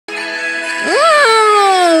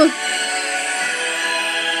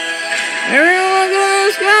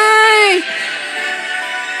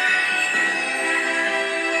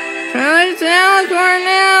alicorn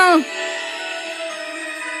now!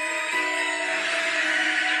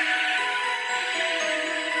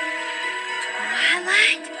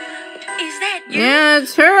 Twilight? Is that you? Yeah,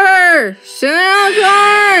 it's her! She's an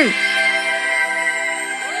alicorn!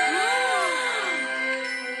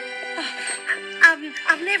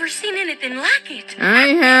 I've never seen anything like it. I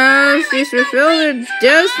have. She's fulfilled her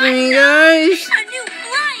destiny, guys. A new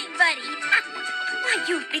flying buddy. Why,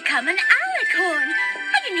 you've become an alicorn.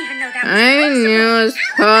 I didn't even know that was I possible. knew it was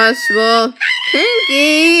possible.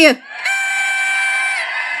 Pinky!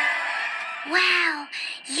 Wow,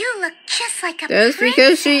 you look just like a That's princess.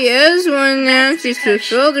 because she is one now. She's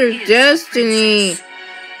fulfilled her destiny.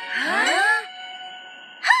 Huh?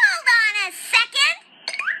 Hold on a second.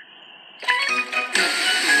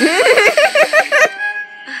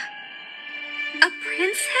 A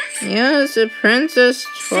princess? Yes, a princess,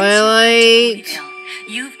 Since Twilight. you've come to Ponyville,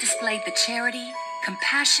 you've displayed the charity,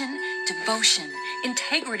 compassion, devotion,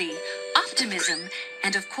 integrity, optimism,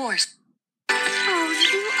 and of course, Oh,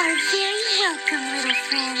 you are very welcome, little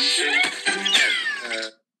friends.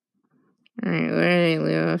 Alright, where did I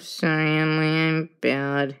leave off? Sorry, Emily, I'm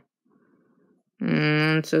bad.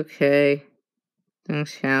 That's okay.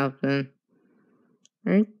 Things happen.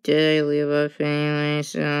 Where did I leave off anyway?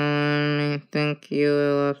 So, I think you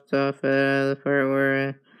left off at the part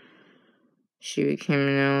where she became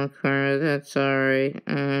an alicorn, but that's alright.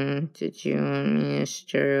 Did you want me to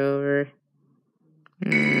start over?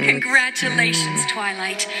 congratulations,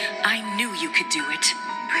 Twilight. I knew you could do it.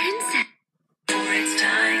 Princess. It's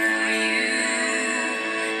time for you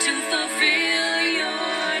to fulfill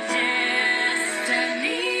your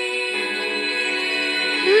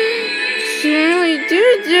destiny. She really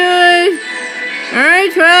did do it!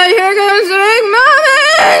 Alright, Twilight, here comes the big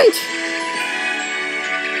moment!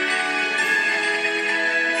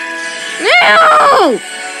 No!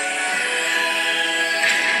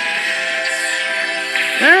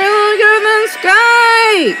 Everyone look up in the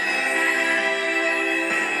sky!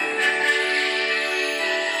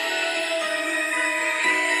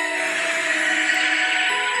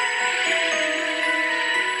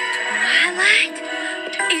 Twilight?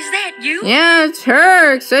 Is that you? Yeah, it's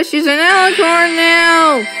her, except she's an alicorn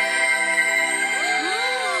now!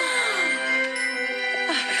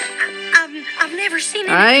 I've never seen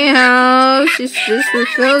anything. I have. She's just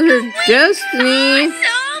fulfilled her destiny.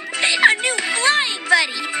 Awesome! A new flying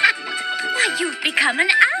buddy. Why, you've become an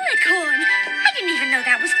alicorn. I didn't even know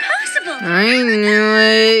that was possible. I knew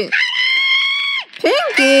it.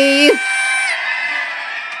 Pinky!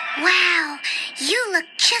 Wow, you look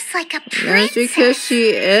just like a That's princess. because she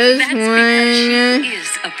is That's because one. she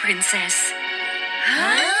is a princess.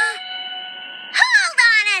 Huh? Hold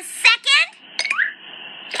on a second.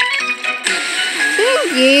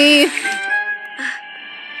 Pinky!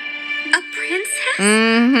 A princess?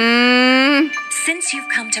 Mm-hmm. Since you've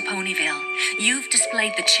come to Ponyville, you've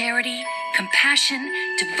displayed the charity, compassion,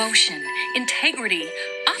 devotion, integrity,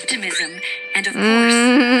 optimism, and of course,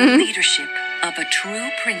 the leadership of a true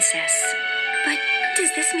princess. But does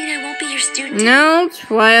this mean I won't be your student? No,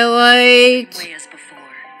 Twilight. Way as before.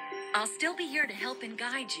 I'll still be here to help and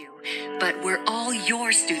guide you, but we're all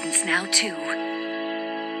your students now, too.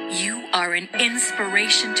 You are an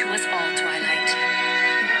inspiration to us all, Twilight.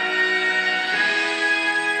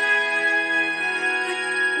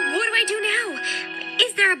 What do I do now?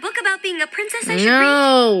 Is there a book about being a princess I should read?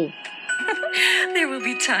 No. There will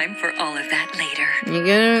be time for all of that later.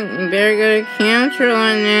 You better go to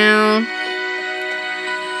Canterlot now.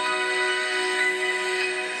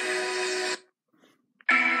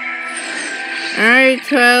 Alright,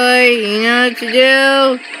 Twilight, you know what to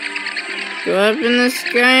do. Go up in the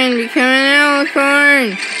sky and become an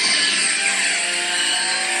alicorn.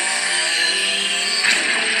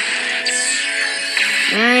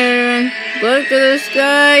 Alright, everyone, look to the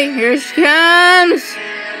sky. Here she comes.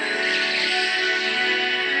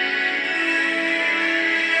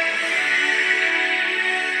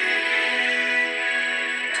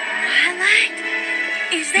 Twilight?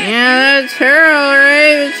 Is that Yeah, that's her,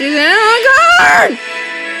 alright, but she's an alicorn!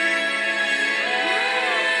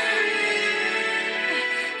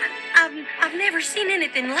 I've never seen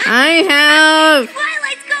anything like I have!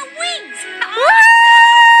 Twilight's got wings!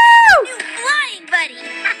 Woo! New flying buddy!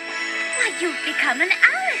 Why, you've become an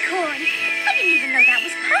alicorn! I didn't even know that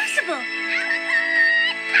was possible!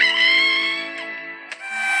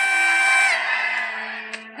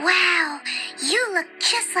 Wow, you look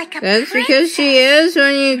just like a That's princess. because she is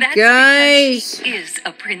one, you That's guys! because she is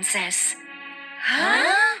a princess.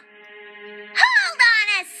 Huh? Hold on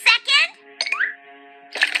a second!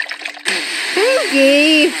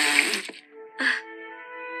 Pinky!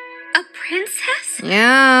 A princess?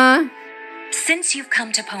 Yeah. Since you've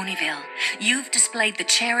come to Ponyville, you've displayed the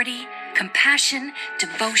charity, compassion,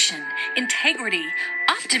 devotion, integrity,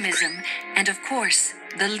 optimism, and of course,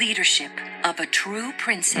 the leadership of a true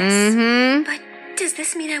princess. Mm-hmm. But does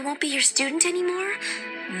this mean I won't be your student anymore?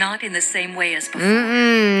 Not in the same way as before.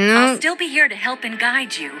 Mm-mm, I'll nope. still be here to help and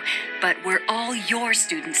guide you, but we're all your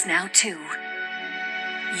students now, too.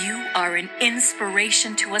 You are an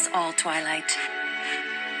inspiration to us all, Twilight.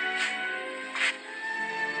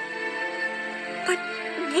 But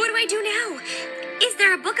what do I do now? Is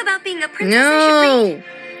there a book about being a princess I should read? No.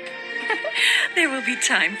 There will be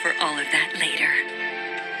time for all of that later.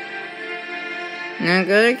 Now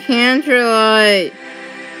go to Canterlot.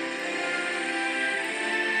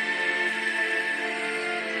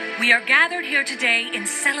 We are gathered here today in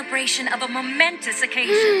celebration of a momentous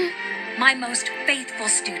occasion. My most faithful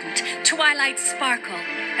student, Twilight Sparkle,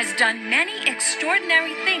 has done many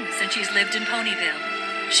extraordinary things since she's lived in Ponyville.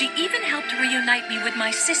 She even helped reunite me with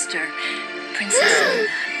my sister, Princess Luna.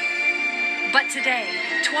 But today,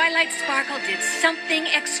 Twilight Sparkle did something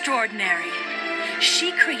extraordinary.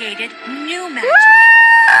 She created new magic,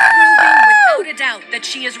 proving without a doubt that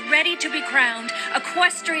she is ready to be crowned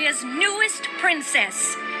Equestria's newest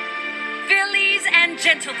princess. Fillies and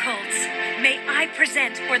gentlecolts, may I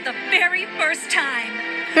present for the very first time.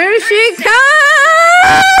 Here she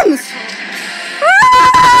comes!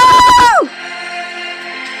 Woo!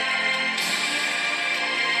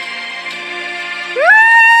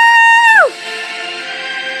 Woo!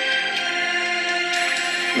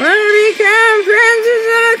 Let her become Princess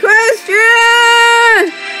of Equestria!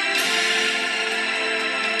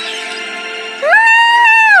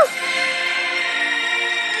 Woo!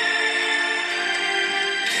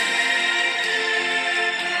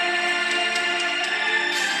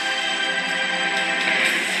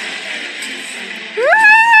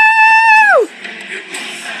 Woo!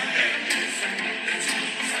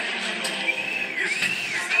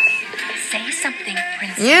 Say something,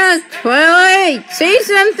 Princess. Yeah, Twilight, say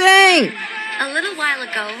something! A little while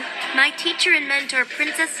ago, my teacher and mentor,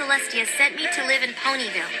 Princess Celestia, sent me to live in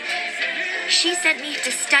Ponyville. She sent me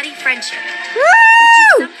to study friendship,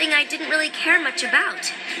 Woo! something I didn't really care much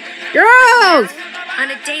about. Girls! On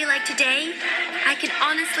a day like today, I can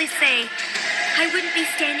honestly say I wouldn't be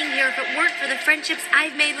standing here if it weren't for the friendships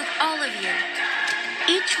I've made with all of you.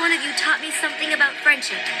 Each one of you taught me something about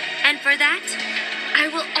friendship, and for that, I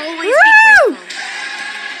will always be Woo! grateful.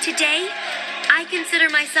 Today, I consider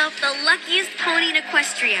myself the luckiest pony in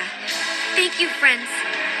Equestria. Thank you, friends.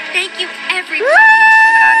 Thank you, everyone.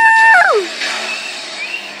 Woo!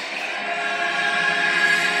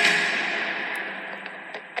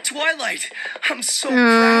 Twilight, I'm so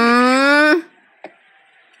proud of Aww.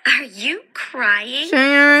 Are you crying?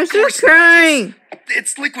 Sayonara, Of course she's crying. you.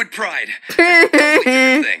 It's liquid pride. Different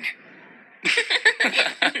thing.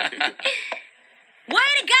 Way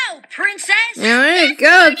to go, Princess! Now way to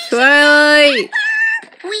go, Twilight.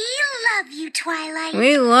 We love you, Twilight.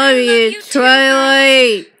 We love you, you too,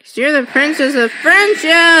 Twilight. 'Cause you're the princess of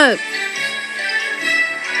friendship.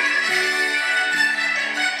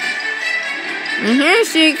 And here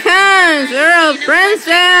she comes, Earl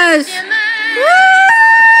Princess. Woo!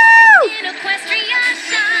 In Equestria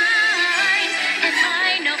shines, and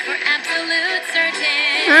I know for absolute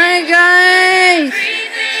certain. Hi, guys.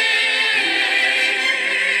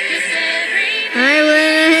 Hi,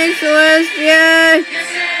 Luna. Hey, Celestia.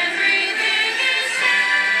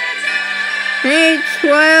 Hey,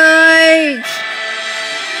 Twilight.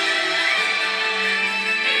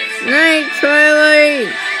 Night, Twilight.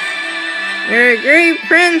 You're a great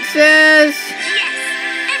princess. Yes,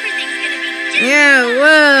 everything's gonna be just Yeah,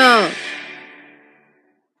 well.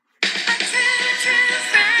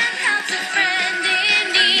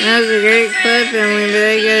 That was a great clip, and we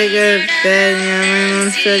better gotta go to bed now. My mom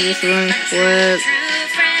said just one clip.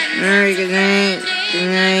 Alright, good night. Good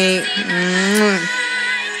night. Mwah.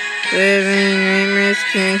 Do you have any nightmares?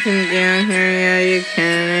 Can you come down here? Yeah, you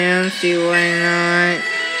can. I don't see why not.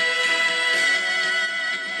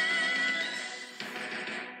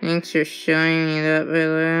 Thanks for showing me that, but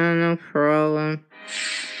no problem.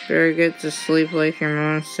 Better get to sleep like your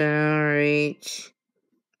mom said. Alright.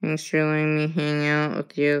 Thanks for letting me hang out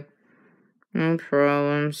with you. No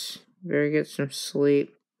problems. Better get some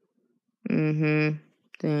sleep.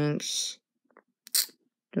 Thanks.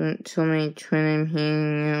 Don't tell my twin I'm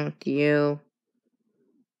hanging out with you.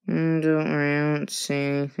 Don't worry, I won't say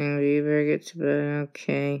anything, but you better get to bed,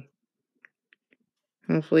 okay?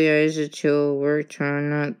 Hopefully Isaac will work tomorrow,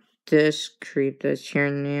 not this creep that's here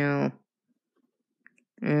now.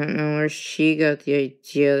 I don't know where she got the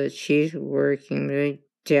idea that she's working, but I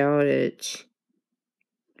doubt it.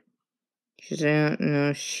 Because I don't know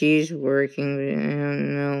if she's working, but I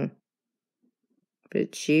don't know.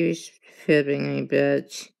 But she was fibbing, I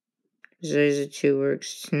bet. Because Isa2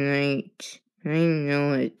 works tonight. I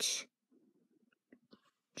know it.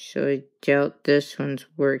 So I doubt this one's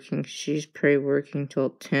working. She's probably working till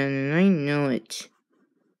 10, and I know it.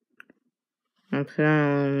 I'll put on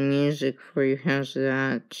a little music for you. How's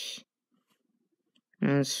that?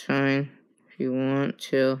 That's fine. If you want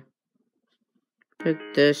to. Put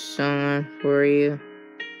this song on for you.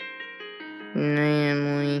 Good night,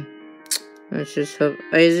 Emily. Let's just hope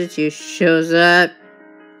Isa2 shows up.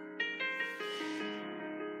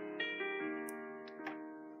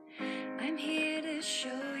 I'm here to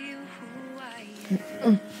show you who I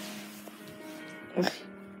am.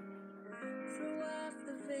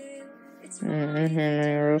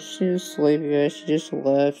 She's sleepy. She just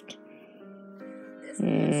left.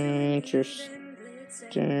 Interesting.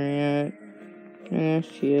 A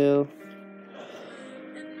few.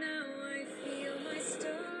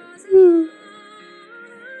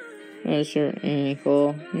 That's your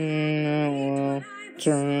ankle. Oh well.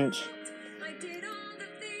 Darn it.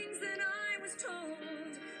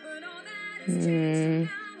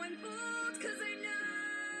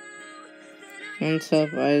 Let's hope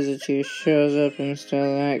Isa2 shows up instead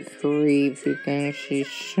of that creep who thinks she's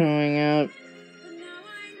showing up.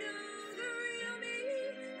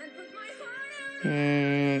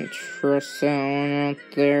 Trust that one out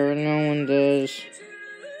there. No one does.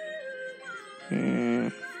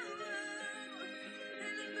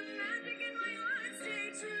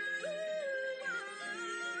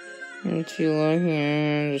 What you looking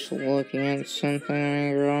at? I'm just looking at something.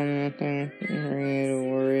 I got nothing for you to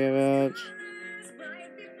worry about.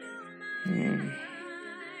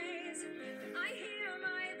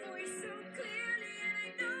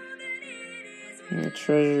 I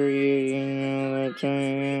treasure you know that, don't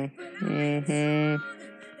you?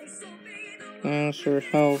 Thanks for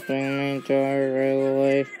helping me die right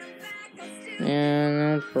away. Yeah,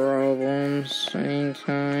 no problems.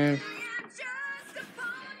 Anytime.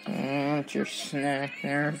 What's your snack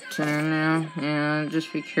there? 10 now? Yeah,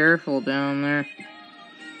 just be careful down there.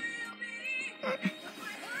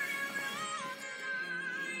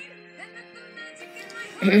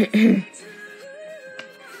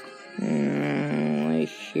 Right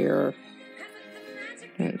here.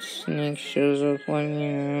 That snake shows up like, I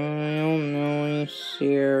don't know when you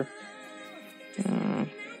see her.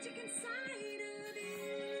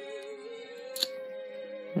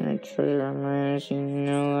 I try to remind you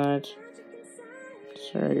know that.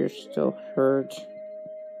 Sorry, you're still hurt.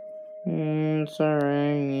 It's alright,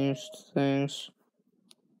 I'm used to things.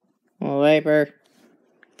 Well, Viper,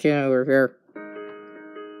 get over here.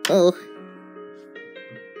 Oh.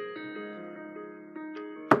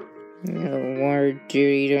 You have water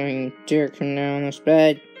duty, don't you dare come down this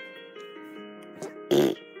bed.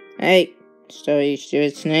 Hey, stop, you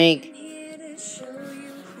stupid snake.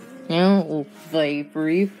 No, Viper,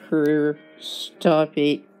 you've heard. Stop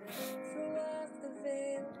it.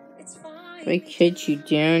 If I catch you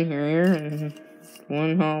down here, you're in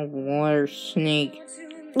one hot water snake.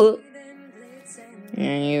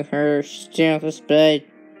 And you heard her, stay off this bed.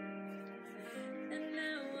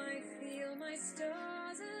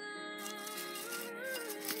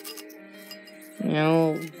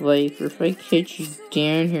 No, Viper, if I catch you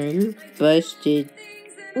down here, you're busted.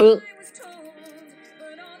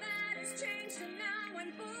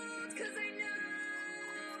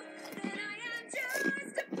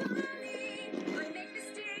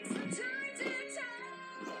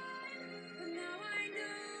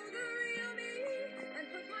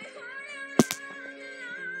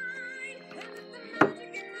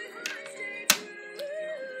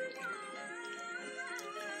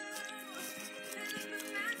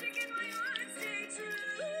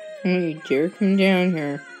 Don't you dare come down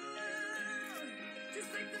here.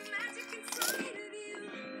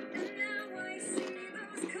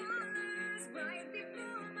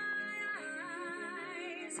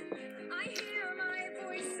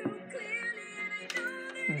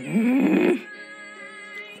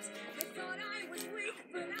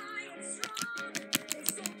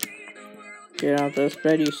 Get out this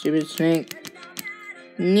bed, you stupid snake.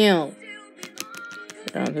 No.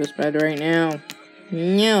 Get out this bed right now.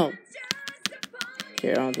 No.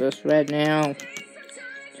 Get out this bed now.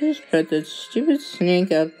 Just put the stupid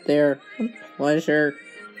snake up there. A pleasure.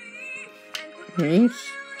 You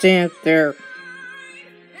stay up there.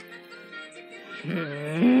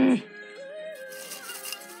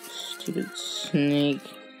 Stupid snake.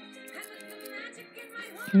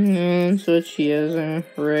 That's what she is, I'm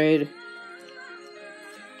afraid.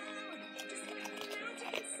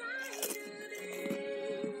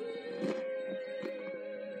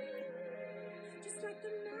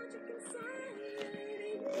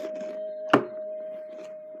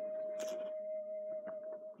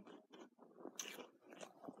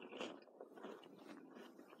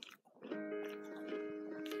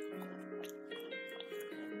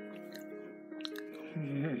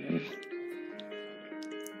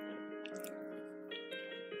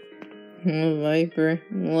 Oh, Viper,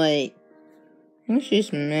 wait.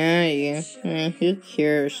 She's mad at you. Who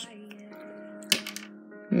cares?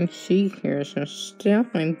 And she cares, so stay off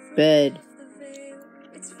my bed.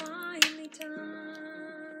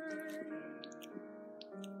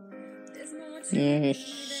 Yeah,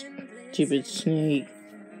 stupid snake.